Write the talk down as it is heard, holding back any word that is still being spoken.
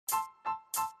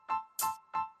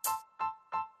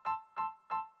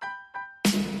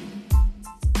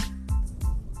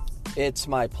It's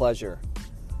my pleasure.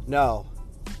 No.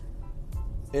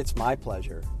 It's my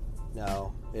pleasure.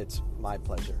 No, it's my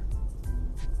pleasure.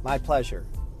 My pleasure.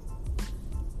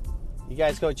 You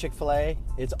guys go to Chick-fil-A?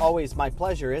 It's always my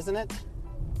pleasure, isn't it?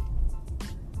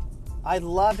 I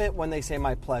love it when they say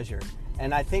my pleasure.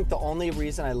 And I think the only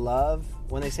reason I love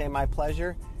when they say my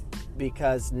pleasure,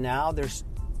 because now there's,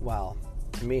 well,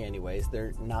 to me anyways,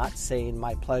 they're not saying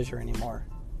my pleasure anymore.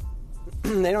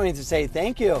 They don't need to say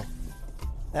thank you.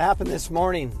 That happened this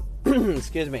morning.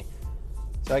 Excuse me.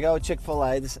 So I go to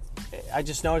Chick-fil-A. I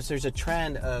just noticed there's a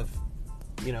trend of,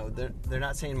 they're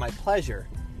not saying my pleasure.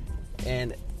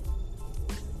 And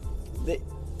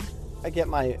I get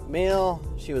my meal.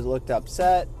 She looked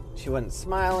upset. She wasn't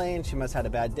smiling. She must have had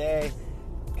a bad day.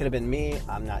 Could have been me.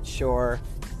 I'm not sure.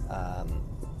 I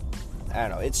don't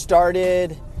know. It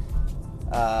started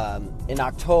in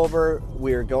October.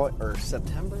 We were going, or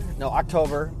September? No,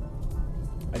 October.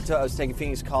 I was taking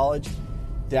Phoenix College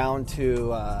down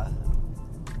to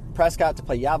Prescott to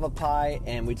play Yavapai,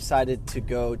 and we decided to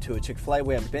go to a Chick-fil-A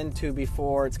we haven't been to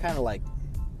before. It's kind of like,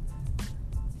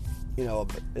 a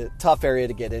tough area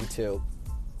to get into.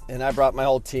 And I brought my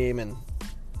whole team, and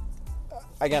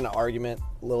I got in an argument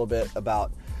a little bit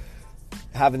about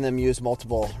having them use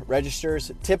multiple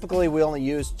registers. Typically, we only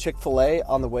use Chick-fil-A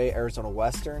on the way Arizona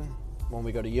Western when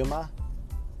we go to Yuma.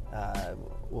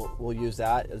 We'll use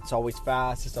that. It's always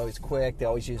fast. It's always quick. They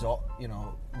always use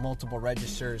multiple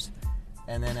registers.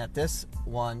 And then at this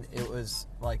one, it was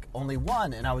like only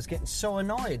one, and I was getting so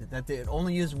annoyed that they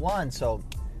only used one. So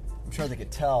I'm sure they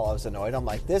could tell I was annoyed. I'm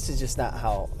like, this is just not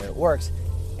how it works.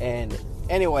 And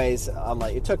anyways, I'm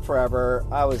like, it took forever.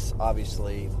 I was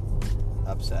obviously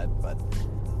upset, but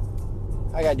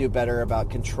I got to do better about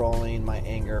controlling my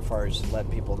anger as far as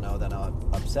letting people know that I'm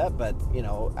upset. But,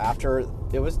 after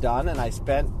it was done and I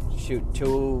spent,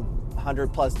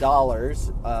 $200 plus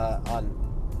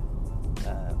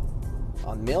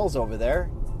on meals over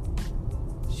there,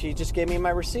 she just gave me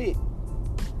my receipt.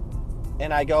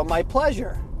 And I go, my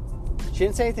pleasure. She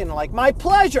didn't say anything like, my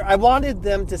pleasure. I wanted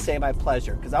them to say my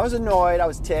pleasure because I was annoyed. I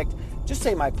was ticked. Just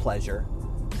say my pleasure.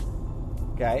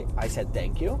 Okay? I said,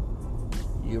 thank you.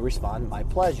 You respond, my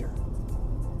pleasure.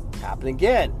 Happened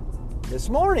again this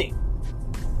morning.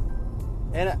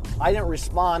 And I didn't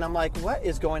respond. I'm like, what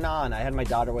is going on? I had my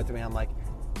daughter with me. I'm like,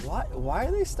 what? Why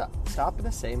are they stopping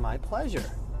to say my pleasure?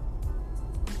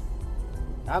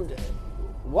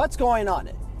 What's going on?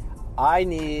 I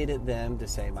need them to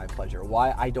say my pleasure.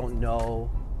 Why? I don't know.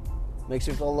 Makes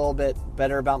me feel a little bit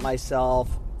better about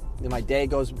myself. My day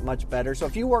goes much better. So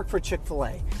if you work for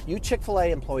Chick-fil-A, you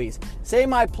Chick-fil-A employees, say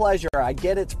my pleasure. I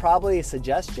get it's probably a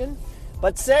suggestion,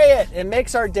 but say it. It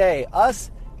makes our day.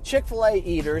 Us Chick-fil-A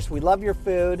eaters, we love your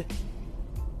food.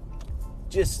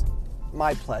 Just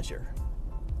my pleasure.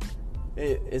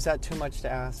 Is that too much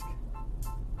to ask?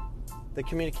 The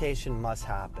communication must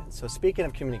happen. So speaking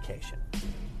of communication,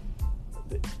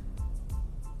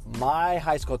 my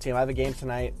high school team, I have a game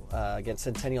tonight against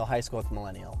Centennial High School with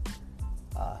Millennium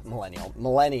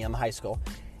High School,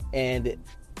 and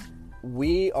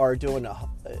we are doing a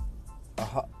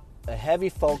heavy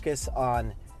focus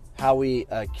on how we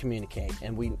communicate,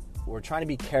 and we're trying to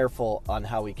be careful on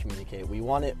how we communicate. We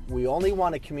only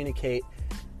want to communicate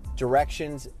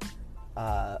directions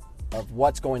of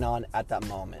what's going on at that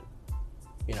moment.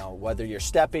 Whether you're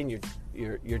stepping,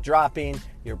 you're dropping,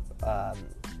 you're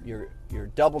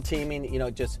double teaming,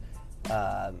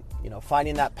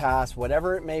 finding that pass,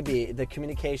 whatever it may be, the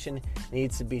communication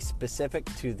needs to be specific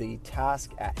to the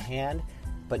task at hand,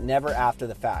 but never after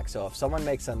the fact. So if someone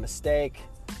makes a mistake,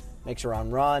 makes a wrong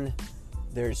run,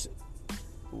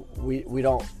 we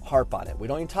don't harp on it. We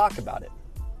don't even talk about it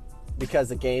because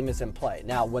the game is in play.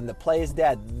 Now, when the play is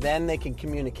dead, then they can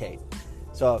communicate.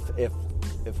 So if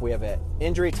we have an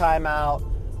injury timeout,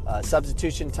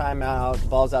 substitution timeout,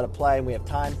 ball's out of play, and we have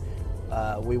time,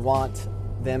 we want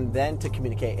them then to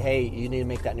communicate, hey, you need to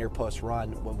make that near post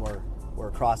run when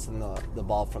we're crossing the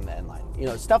ball from the end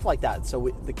line. Stuff like that. So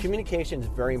the communication is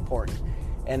very important.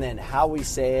 And then how we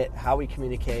say it, how we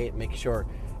communicate, make sure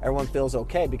everyone feels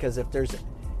okay. Because if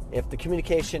the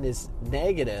communication is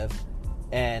negative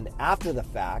and after the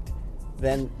fact,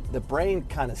 then the brain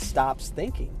kind of stops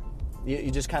thinking.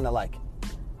 You just kind of like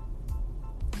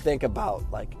think about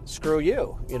like, screw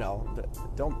you, no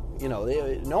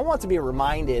one wants to be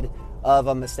reminded of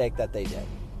a mistake that they did.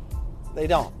 They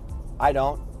don't. I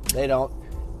don't. They don't.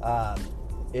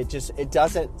 It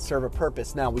doesn't serve a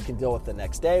purpose. Now, we can deal with it the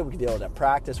next day. We can deal with it at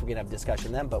practice. We can have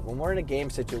discussion then. But when we're in a game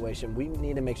situation, we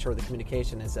need to make sure the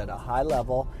communication is at a high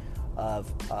level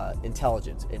of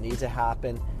intelligence. It needs to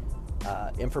happen.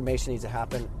 Information needs to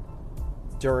happen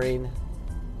during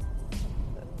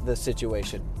the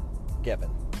situation given.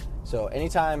 So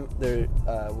anytime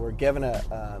we're given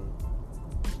a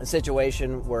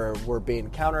situation where we're being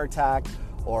counterattacked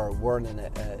or we're in an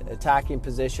attacking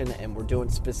position and we're doing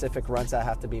specific runs that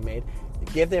have to be made,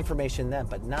 give the information then,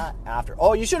 but not after.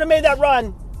 Oh, you should have made that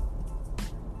run.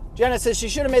 Genesis, you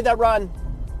should have made that run.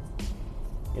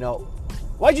 You know,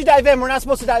 why'd you dive in? We're not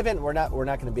supposed to dive in. We're not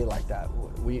going to be like that.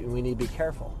 We need to be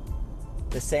careful.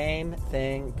 The same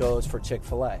thing goes for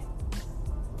Chick-fil-A.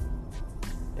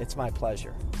 It's my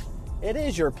pleasure. It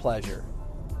is your pleasure.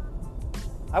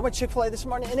 I went Chick-fil-A this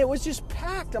morning and it was just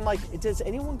packed. I'm like, does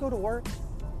anyone go to work?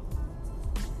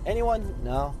 Anyone?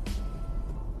 No.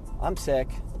 I'm sick,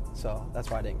 so that's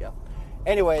why I didn't go.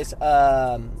 Anyways,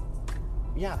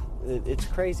 yeah, it's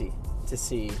crazy to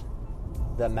see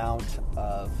the amount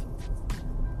of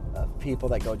people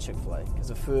that go to Chick-fil-A because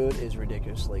the food is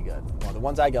ridiculously good. Well, the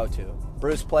ones I go to,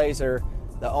 Bruce Plazer,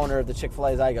 the owner of the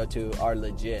Chick-fil-A's I go to, are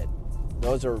legit.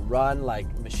 Those are run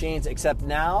like machines, except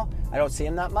now I don't see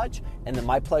them that much, and then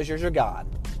my pleasures are gone.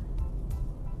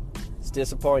 It's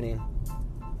disappointing.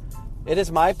 It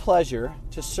is my pleasure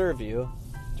to serve you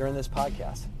during this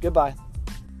podcast. Goodbye.